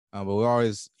But we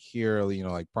always hear,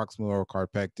 like proximal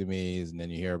carpectomies, and then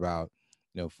you hear about,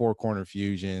 four corner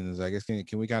fusions. I guess,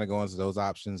 can we kind of go into those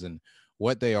options and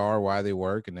what they are, why they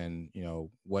work, and then,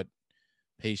 what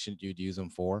patient you'd use them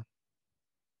for?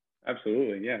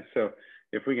 Absolutely, yeah. So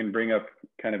if we can bring up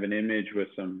kind of an image with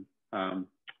some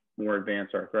more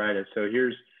advanced arthritis. So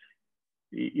here's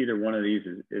either one of these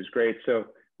is great. So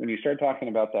when you start talking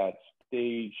about that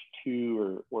stage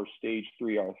 2 or stage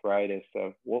 3 arthritis,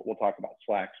 we'll talk about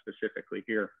SLAC specifically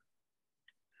here.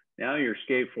 Now your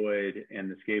scaphoid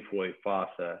and the scaphoid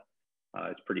fossa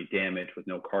is pretty damaged with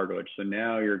no cartilage. So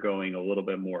now you're going a little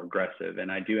bit more aggressive.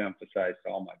 And I do emphasize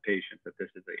to all my patients that this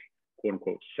is a quote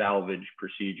unquote salvage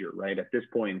procedure, right? At this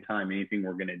point in time, anything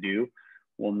we're going to do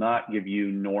will not give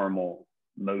you normal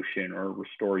motion or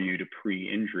restore you to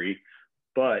pre-injury.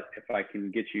 But if I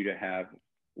can get you to have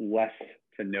less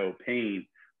to no pain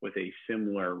with a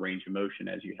similar range of motion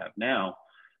as you have now,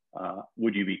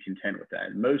 would you be content with that?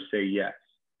 And most say yes.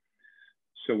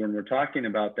 So when we're talking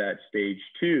about that stage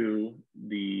 2,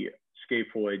 the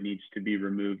scaphoid needs to be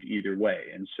removed either way.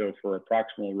 And so for a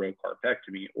proximal row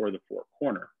carpectomy or the four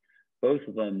corner, both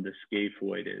of them, the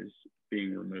scaphoid is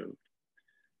being removed.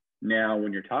 Now,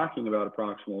 when you're talking about a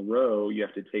proximal row, you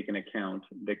have to take into account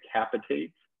the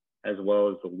capitate as well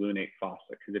as the lunate fossa.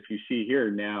 Because if you see here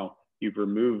now, you've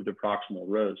removed the proximal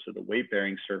row. So the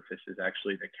weight-bearing surface is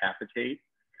actually the capitate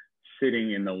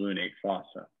sitting in the lunate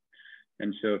fossa.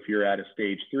 And so if you're at a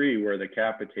stage 3 where the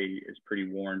capitate is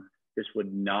pretty worn, this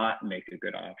would not make a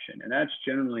good option. And that's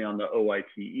generally on the OITE.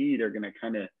 They're going to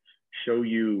kind of show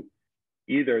you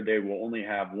either they will only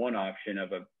have one option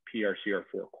of a PRC or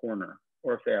four corner,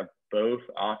 or if they have both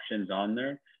options on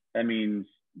there, that means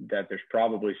that there's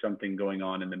probably something going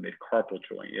on in the mid-carpal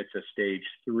joint. It's a stage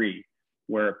 3,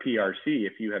 where a PRC,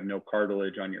 if you have no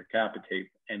cartilage on your capitate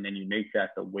and then you make that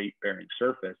the weight-bearing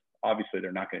surface, obviously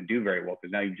they're not going to do very well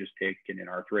because now you just take an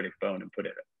arthritic bone and put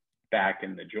it back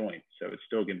in the joint. So it's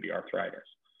still going to be arthritis.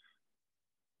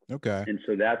 Okay. And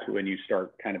so that's when you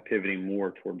start kind of pivoting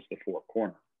more towards the four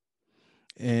corner.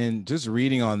 And just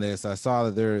reading on this, I saw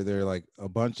that there are like a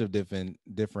bunch of different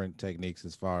techniques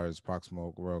as far as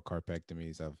proximal row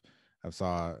carpectomies. I've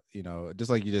saw,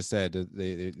 just like you just said,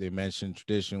 they mentioned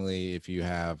traditionally if you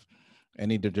have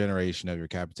any degeneration of your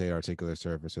capitate articular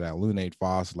surface or that lunate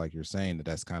fossa, like you're saying,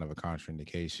 that's kind of a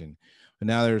contraindication. But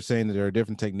now they're saying that there are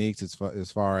different techniques as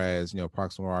far as,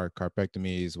 proximal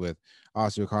carpectomies with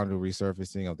osteochondral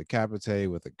resurfacing of the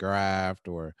capitate with a graft,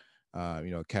 or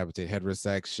capitate head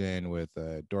resection with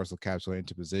a dorsal capsular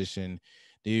interposition.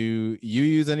 Do you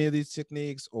use any of these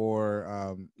techniques,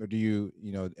 or do you,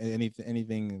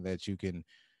 anything that you can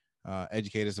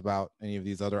educate us about any of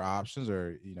these other options,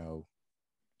 or,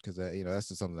 because that's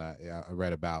just something that I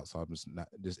read about, so I'm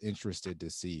just interested to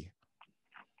see.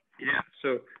 Yeah.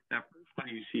 So that first one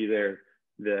you see there,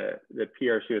 the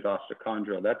PRC with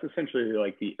osteochondral, that's essentially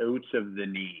like the oats of the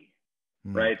knee,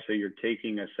 right? So you're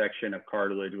taking a section of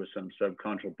cartilage with some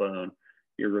subchondral bone,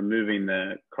 you're removing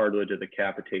the cartilage of the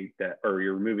capitate or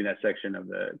you're removing that section of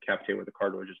the capitate where the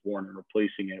cartilage is worn and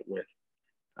replacing it with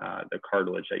the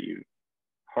cartilage that you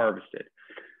harvested.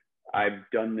 I've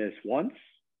done this once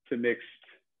to mixed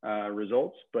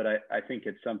results, but I think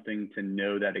it's something to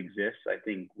know that exists. I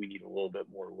think we need a little bit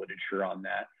more literature on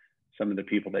that. Some of the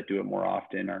people that do it more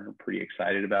often are pretty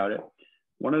excited about it.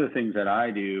 One of the things that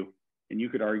I do, and you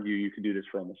could argue you could do this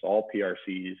for almost all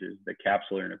PRCs, is the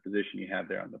capsular interposition you have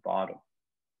there on the bottom.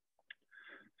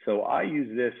 So I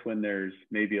use this when there's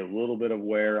maybe a little bit of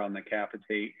wear on the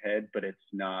capitate head, but it's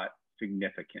not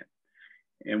significant.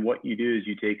 And what you do is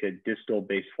you take a distal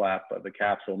base flap of the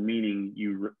capsule, meaning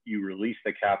you release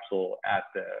the capsule at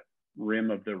the rim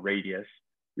of the radius,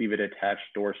 leave it attached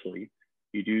dorsally.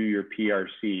 You do your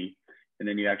PRC, and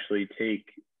then you actually take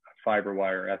a fiber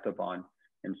wire ethibond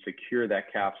and secure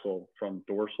that capsule from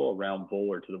dorsal around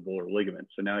volar to the volar ligament.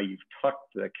 So now you've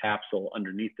tucked the capsule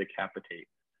underneath the capitate.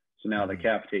 So now the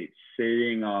capitate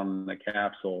sitting on the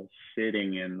capsule,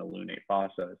 sitting in the lunate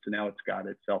fossa. So now it's got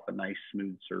itself a nice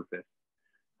smooth surface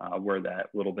where that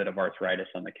little bit of arthritis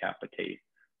on the capitate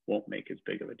won't make as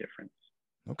big of a difference.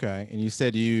 Okay. And you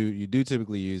said you do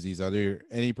typically use these. Are there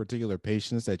any particular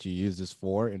patients that you use this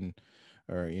for,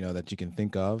 or that you can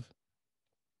think of?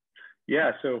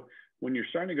 Yeah. So when you're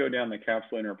starting to go down the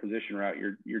capsular interposition route,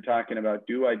 you're talking about,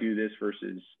 do I do this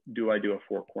versus do I do a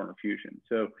four corner fusion?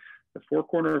 So the four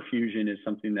corner fusion is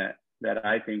something that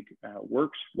I think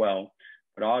works well,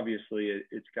 but obviously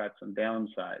it's got some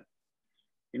downsides.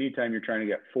 Anytime you're trying to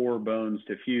get four bones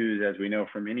to fuse, as we know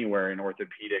from anywhere in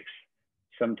orthopedics,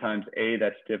 sometimes A,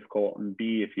 that's difficult, and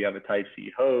B, if you have a type C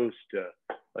host,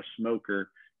 a smoker,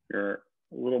 you're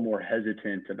little more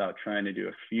hesitant about trying to do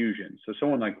a fusion. So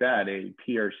someone like that, a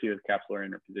PRC with capsular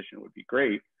interposition would be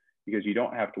great because you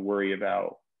don't have to worry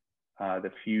about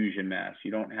the fusion mass.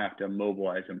 You don't have to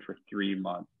mobilize them for 3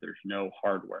 months. There's no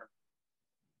hardware.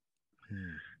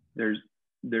 There's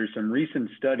some recent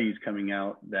studies coming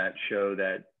out that show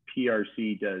that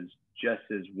PRC does just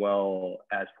as well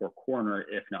as four corner,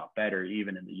 if not better,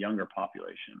 even in the younger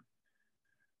population.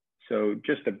 So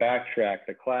just to backtrack,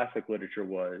 the classic literature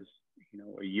was,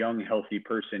 a young, healthy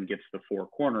person gets the four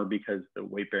corner because the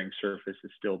weight-bearing surface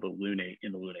is still the lunate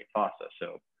in the lunate fossa.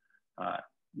 So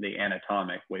the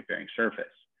anatomic weight-bearing surface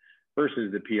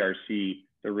versus the PRC,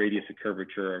 the radius of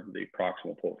curvature of the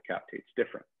proximal pole of the capitate is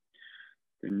different.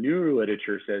 The newer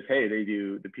literature says, hey,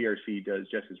 the PRC does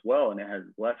just as well, and it has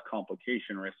less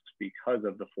complication risks because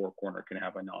of the four corner can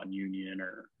have a non-union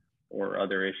or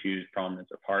other issues, prominence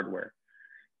of hardware.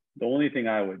 The only thing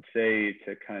I would say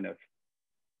to kind of,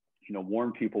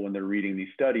 warn people when they're reading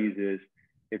these studies is,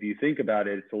 if you think about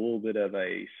it, it's a little bit of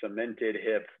a cemented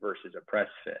hip versus a press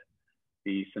fit.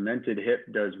 The cemented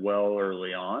hip does well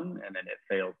early on, and then it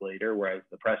fails later, whereas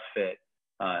the press fit,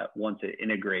 once it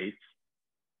integrates,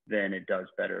 then it does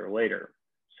better later.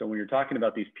 So when you're talking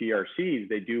about these PRCs,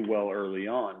 they do well early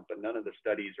on, but none of the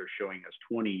studies are showing us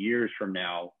 20 years from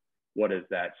now, what is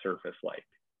that surface like?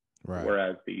 Right.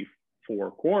 Whereas the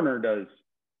four corner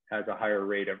has a higher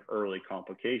rate of early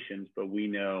complications, but we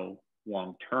know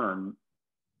long-term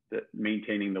that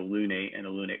maintaining the lunate and the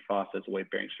lunate fossa as a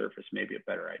weight-bearing surface may be a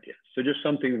better idea. So just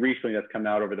something recently that's come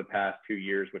out over the past 2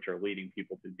 years, which are leading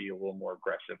people to be a little more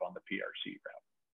aggressive on the PRC route.